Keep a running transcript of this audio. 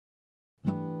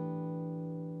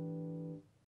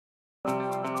Good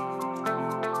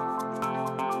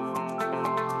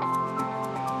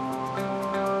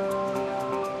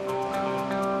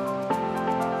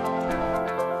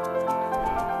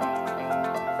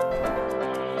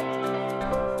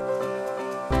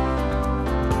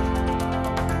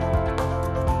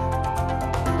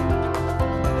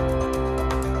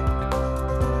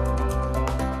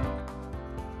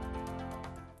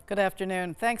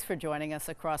afternoon. Thanks for joining us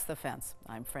across the fence.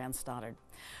 I'm Fran Stoddard.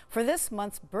 For this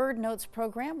month's Bird Notes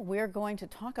program, we're going to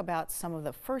talk about some of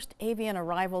the first avian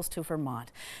arrivals to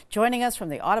Vermont. Joining us from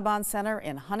the Audubon Center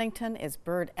in Huntington is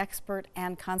bird expert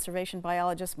and conservation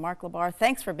biologist Mark LaBarr.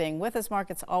 Thanks for being with us, Mark.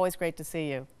 It's always great to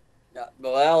see you.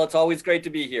 Well, it's always great to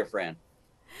be here, Fran.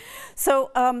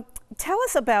 So tell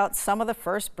us about some of the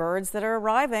first birds that are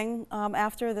arriving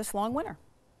after this long winter.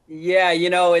 Yeah,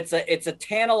 it's a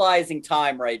tantalizing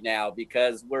time right now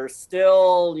because we're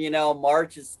still,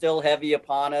 March is still heavy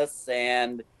upon us,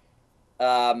 and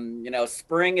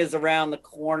spring is around the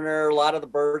corner. A lot of the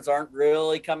birds aren't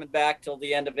really coming back till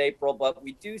the end of April, but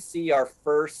we do see our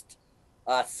first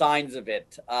signs of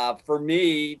it. For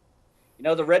me,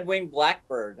 the red-winged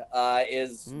blackbird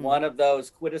is one of those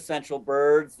quintessential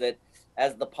birds that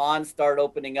as the ponds start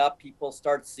opening up, people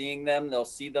start seeing them. They'll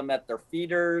see them at their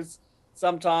feeders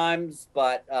sometimes,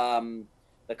 but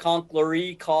the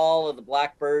conkluree call of the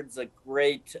blackbird's a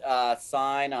great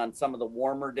sign on some of the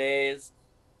warmer days.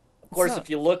 Of course, if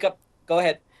you look up, go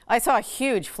ahead. I saw a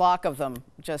huge flock of them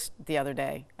just the other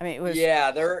day. I mean, it was.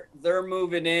 Yeah, they're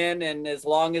moving in, and as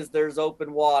long as there's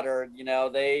open water,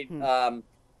 they. A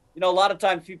lot of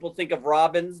times people think of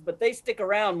robins, but they stick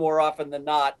around more often than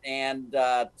not, and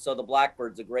so the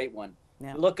blackbird's a great one.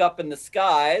 Yeah. You look up in the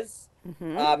skies.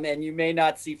 And you may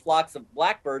not see flocks of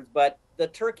blackbirds, but the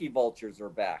turkey vultures are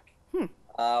back.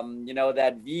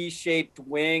 That V-shaped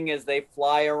wing as they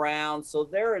fly around. So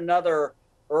they're another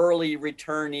early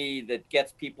returnee that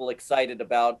gets people excited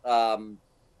about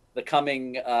the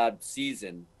coming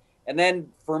season. And then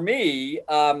for me,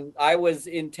 I was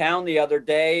in town the other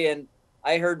day and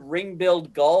I heard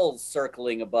ring-billed gulls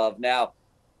circling above. Now,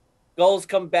 gulls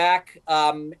come back,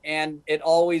 and it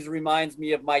always reminds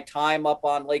me of my time up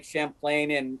on Lake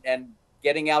Champlain and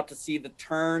getting out to see the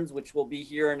terns, which will be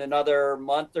here in another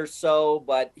month or so.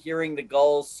 But hearing the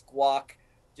gulls squawk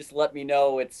just let me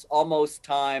know it's almost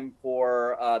time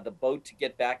for the boat to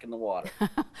get back in the water.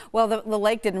 Well, the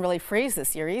lake didn't really freeze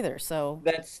this year either, so.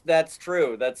 That's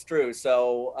true. That's true.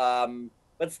 So,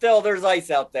 but still, there's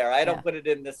ice out there. I don't put it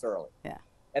in this early. Yeah.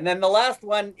 And then the last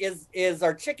one is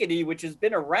our chickadee, which has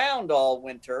been around all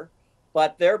winter,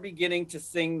 but they're beginning to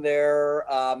sing their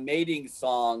mating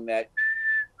song that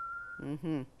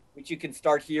which you can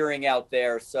start hearing out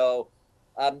there. So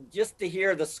just to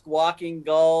hear the squawking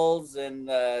gulls and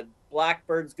the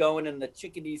blackbirds going and the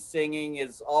chickadees singing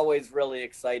is always really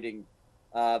exciting.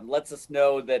 Lets us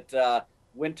know that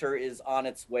winter is on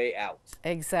its way out.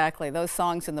 Exactly. Those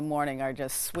songs in the morning are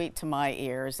just sweet to my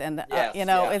ears. And, yes,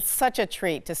 it's such a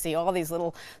treat to see all these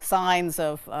little signs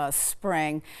of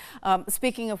spring.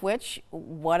 Speaking of which,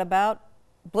 what about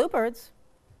bluebirds?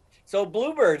 So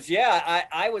bluebirds, yeah.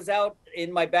 I was out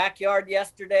in my backyard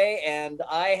yesterday and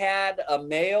I had a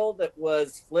male that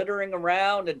was flittering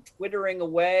around and twittering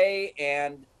away.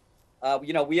 And,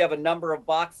 we have a number of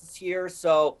boxes here.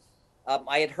 So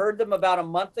I had heard them about a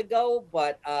month ago,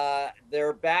 but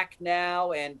they're back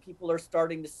now and people are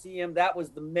starting to see them. That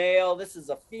was the male. This is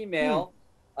a female.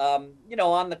 On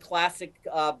the classic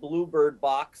bluebird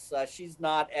box, she's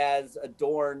not as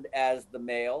adorned as the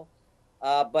male,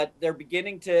 but they're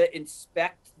beginning to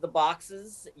inspect the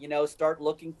boxes, start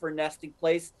looking for nesting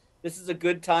place. This is a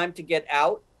good time to get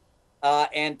out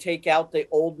and take out the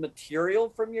old material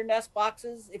from your nest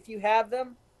boxes if you have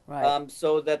them. Right.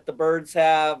 So that the birds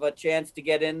have a chance to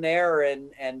get in there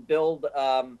and build,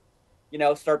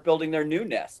 start building their new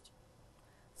nest.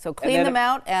 So clean them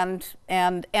out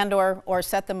or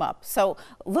set them up. So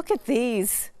look at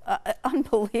these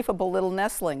unbelievable little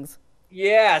nestlings.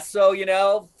 Yeah,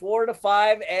 so 4 to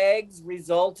 5 eggs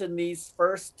result in these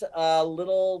first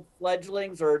little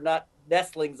fledglings, or not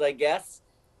nestlings, I guess.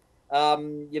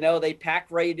 They pack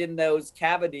right in those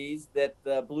cavities that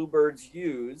the bluebirds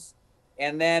use.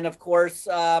 And then, of course,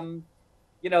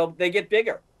 they get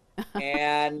bigger.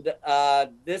 And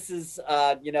this is,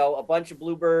 a bunch of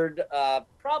bluebird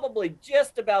probably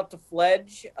just about to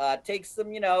fledge. Takes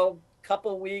them,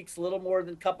 couple weeks, a little more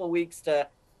than a couple weeks to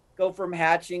go from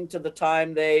hatching to the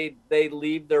time they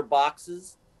leave their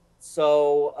boxes.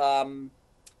 So,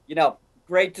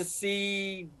 great to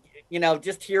see,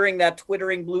 just hearing that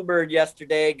twittering bluebird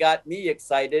yesterday got me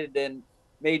excited and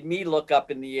made me look up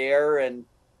in the air. And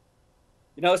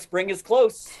spring is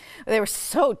close. They were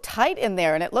so tight in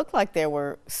there, and it looked like there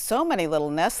were so many little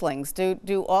nestlings.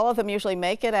 Do all of them usually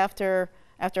make it after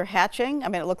hatching? I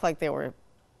mean, it looked like there were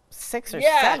six or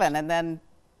Yeah, seven, and then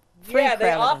three yeah,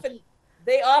 they crowded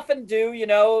in. often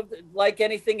do, like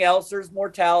anything else, there's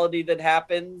mortality that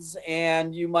happens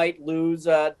and you might lose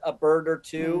a bird or Mm.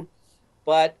 two.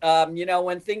 But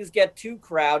when things get too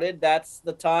crowded, that's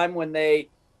the time when they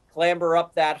clamber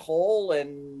up that hole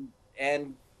and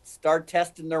start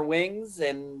testing their wings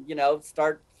and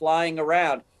start flying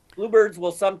around. Bluebirds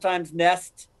will sometimes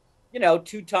nest,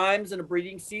 two times in a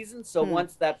breeding season. So Hmm.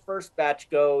 once that first batch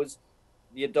goes,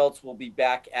 the adults will be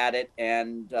back at it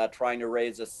and trying to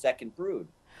raise a second brood.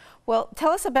 Well,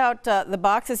 tell us about the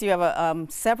boxes. You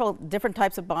have several different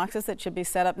types of boxes that should be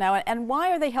set up now, and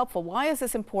why are they helpful? Why is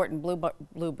this important,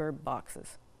 bluebird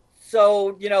boxes?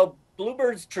 So,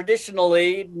 bluebirds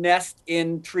traditionally nest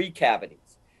in tree cavities.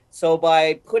 So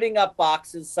by putting up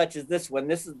boxes such as this one,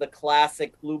 this is the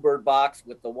classic bluebird box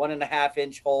with the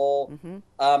 1.5-inch hole.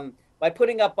 Mm-hmm. By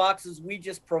putting up boxes, we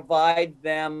just provide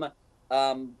them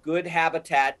good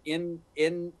habitat in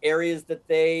areas that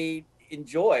they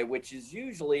enjoy, which is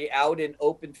usually out in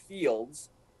open fields.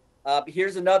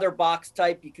 Here's another box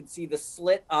type. You can see the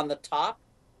slit on the top.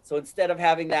 So instead of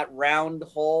having that round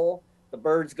hole, the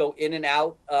birds go in and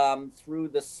out through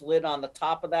the slit on the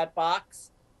top of that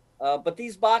box. But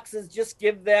these boxes just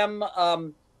give them,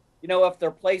 if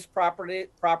they're placed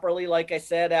properly, like I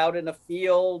said, out in a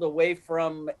field away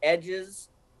from edges,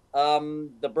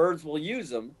 the birds will use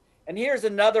them. And here's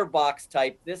another box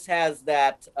type. This has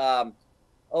that,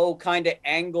 kind of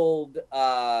angled,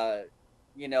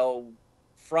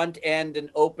 front end and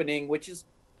opening, which is,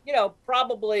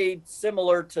 probably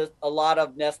similar to a lot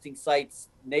of nesting sites,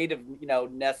 native,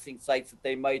 nesting sites that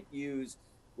they might use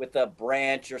with a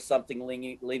branch or something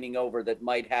leaning over that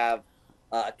might have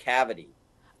a cavity.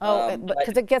 Oh,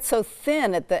 because it gets so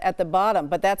thin at the bottom,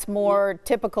 but that's more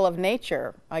typical of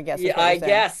nature, I guess, is Yeah, what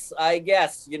you're saying. I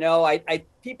guess,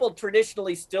 people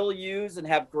traditionally still use and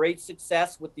have great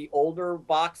success with the older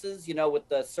boxes, with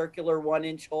the circular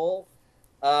 1-inch hole.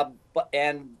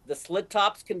 And the slit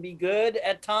tops can be good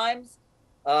at times.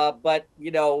 But,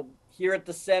 here at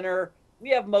the center, we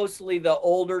have mostly the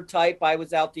older type. I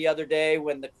was out the other day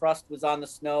when the crust was on the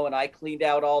snow and I cleaned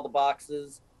out all the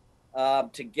boxes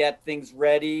to get things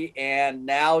ready. And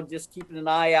now just keeping an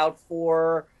eye out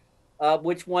for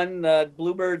which one the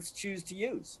bluebirds choose to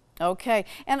use. Okay.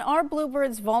 And are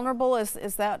bluebirds vulnerable?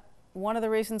 Is that one of the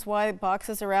reasons why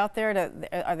boxes are out there?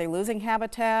 Are they losing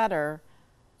habitat or?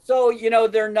 So,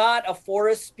 they're not a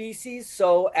forest species.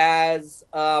 So as,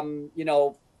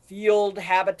 field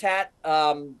habitat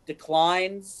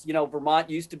declines, Vermont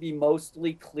used to be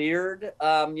mostly cleared,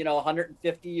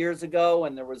 150 years ago,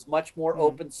 and there was much more Hmm.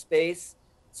 open space.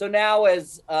 So now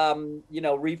as,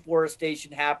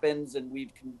 reforestation happens and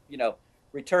we've,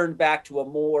 returned back to a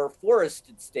more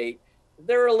forested state,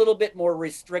 they're a little bit more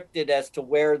restricted as to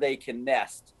where they can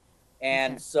nest. Okay.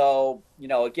 And so,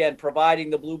 again, providing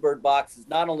the bluebird box is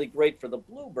not only great for the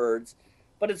bluebirds,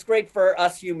 but it's great for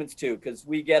us humans too, because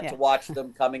we get Yeah. to watch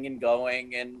them coming and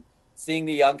going and seeing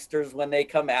the youngsters when they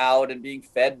come out and being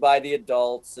fed by the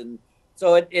adults. And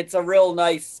so it's a real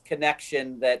nice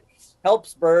connection that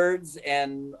helps birds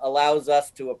and allows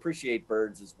us to appreciate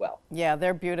birds as well. Yeah,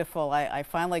 they're beautiful. I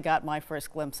finally got my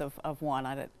first glimpse of one.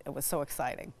 It was so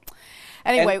exciting.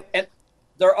 Anyway. And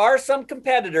there are some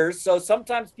competitors. So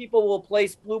sometimes people will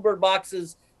place bluebird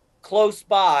boxes close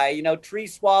by. Tree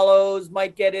swallows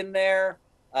might get in there,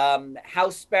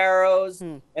 house sparrows.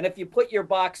 Hmm. And if you put your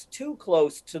box too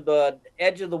close to the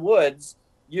edge of the woods,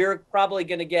 you're probably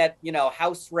going to get,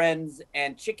 house wrens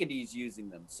and chickadees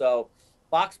using them. So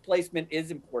box placement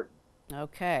is important.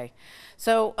 Okay.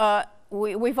 So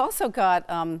we've also got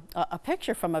a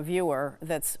picture from a viewer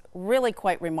that's really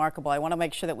quite remarkable. I want to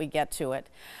make sure that we get to it.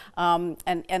 And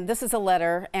this is a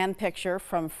letter and picture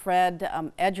from Fred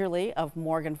Edgerly of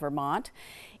Morgan, Vermont.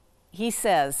 He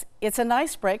says, "It's a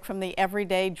nice break from the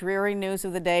everyday dreary news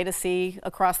of the day to see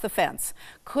across the fence.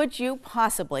 Could you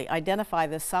possibly identify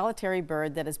this solitary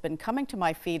bird that has been coming to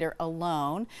my feeder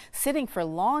alone, sitting for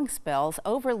long spells,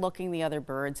 overlooking the other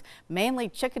birds, mainly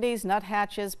chickadees,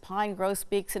 nuthatches, pine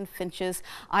grosbeaks, and finches?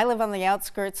 I live on the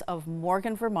outskirts of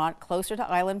Morgan, Vermont, closer to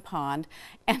Island Pond,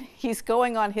 and he's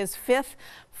going on his 5th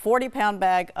 40-pound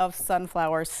bag of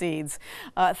sunflower seeds."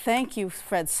 Thank you,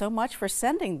 Fred, so much for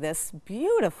sending this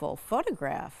beautiful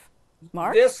photograph.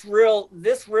 Mark? This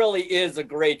really is a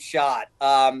great shot.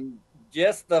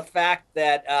 Just the fact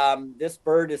that this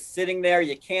bird is sitting there,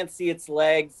 you can't see its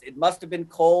legs. It must have been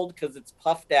cold because it's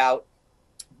puffed out.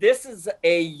 This is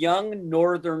a young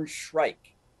northern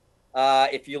shrike.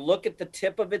 If you look at the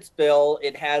tip of its bill,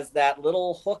 it has that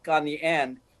little hook on the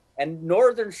end. And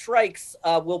northern shrikes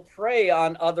will prey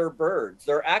on other birds.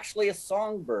 They're actually a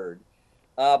songbird.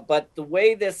 But the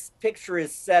way this picture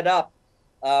is set up,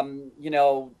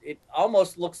 it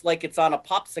almost looks like it's on a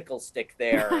popsicle stick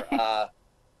there,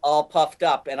 all puffed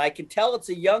up. And I can tell it's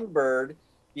a young bird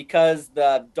because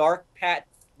the dark patch,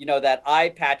 that eye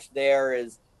patch there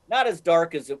is not as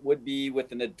dark as it would be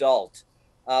with an adult.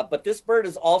 But this bird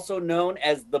is also known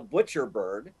as the butcher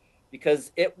bird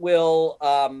because it will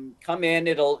come in,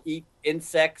 it'll eat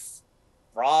insects,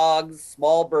 frogs,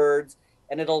 small birds,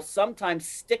 and it'll sometimes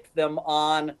stick them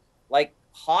on like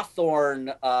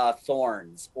hawthorn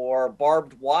thorns or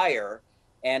barbed wire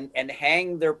and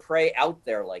hang their prey out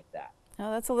there like that.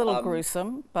 Oh, that's a little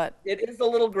gruesome, but it is a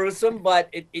little gruesome, but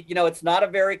it's not a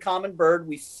very common bird.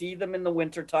 We see them in the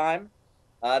wintertime.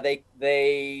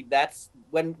 That's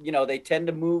when, they tend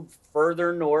to move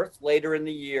further north later in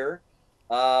the year.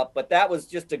 But that was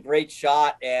just a great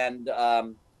shot and,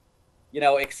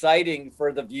 exciting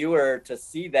for the viewer to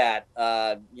see that,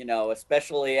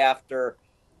 especially after,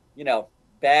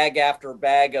 bag after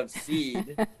bag of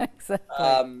seed.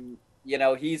 exactly.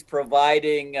 He's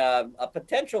providing a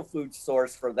potential food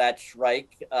source for that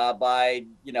shrike by,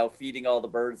 feeding all the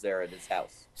birds there at his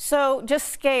house. So just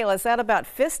scale, is that about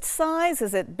fist size?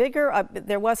 Is it bigger?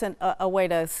 There wasn't a way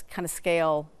to kind of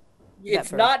scale.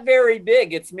 It's not very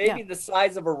big. It's maybe the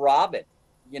size of a robin,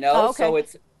 Oh, okay. So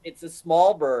it's a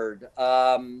small bird,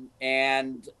 but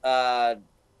a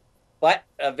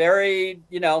very,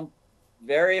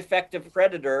 very effective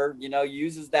predator,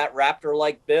 uses that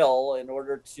raptor-like bill in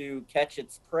order to catch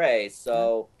its prey.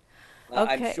 So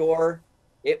Okay. I'm sure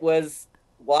it was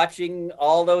watching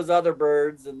all those other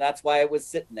birds, and that's why it was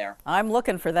sitting there. I'm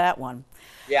looking for that one.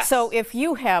 Yeah. So if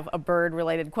you have a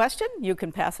bird-related question, you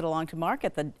can pass it along to Mark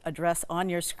at the address on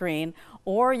your screen,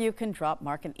 or you can drop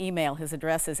Mark an email. His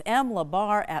address is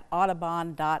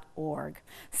mlabarr@audubon.org.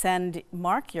 Send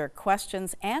Mark your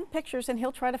questions and pictures, and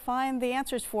he'll try to find the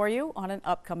answers for you on an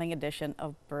upcoming edition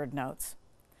of Bird Notes.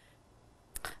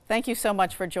 Thank you so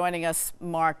much for joining us,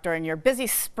 Mark, during your busy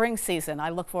spring season. I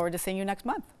look forward to seeing you next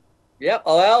month. Yep.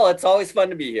 Well, it's always fun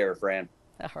to be here, Fran.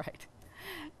 All right.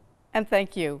 And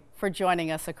thank you for joining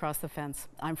us across the fence.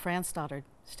 I'm Fran Stoddard.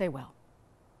 Stay well.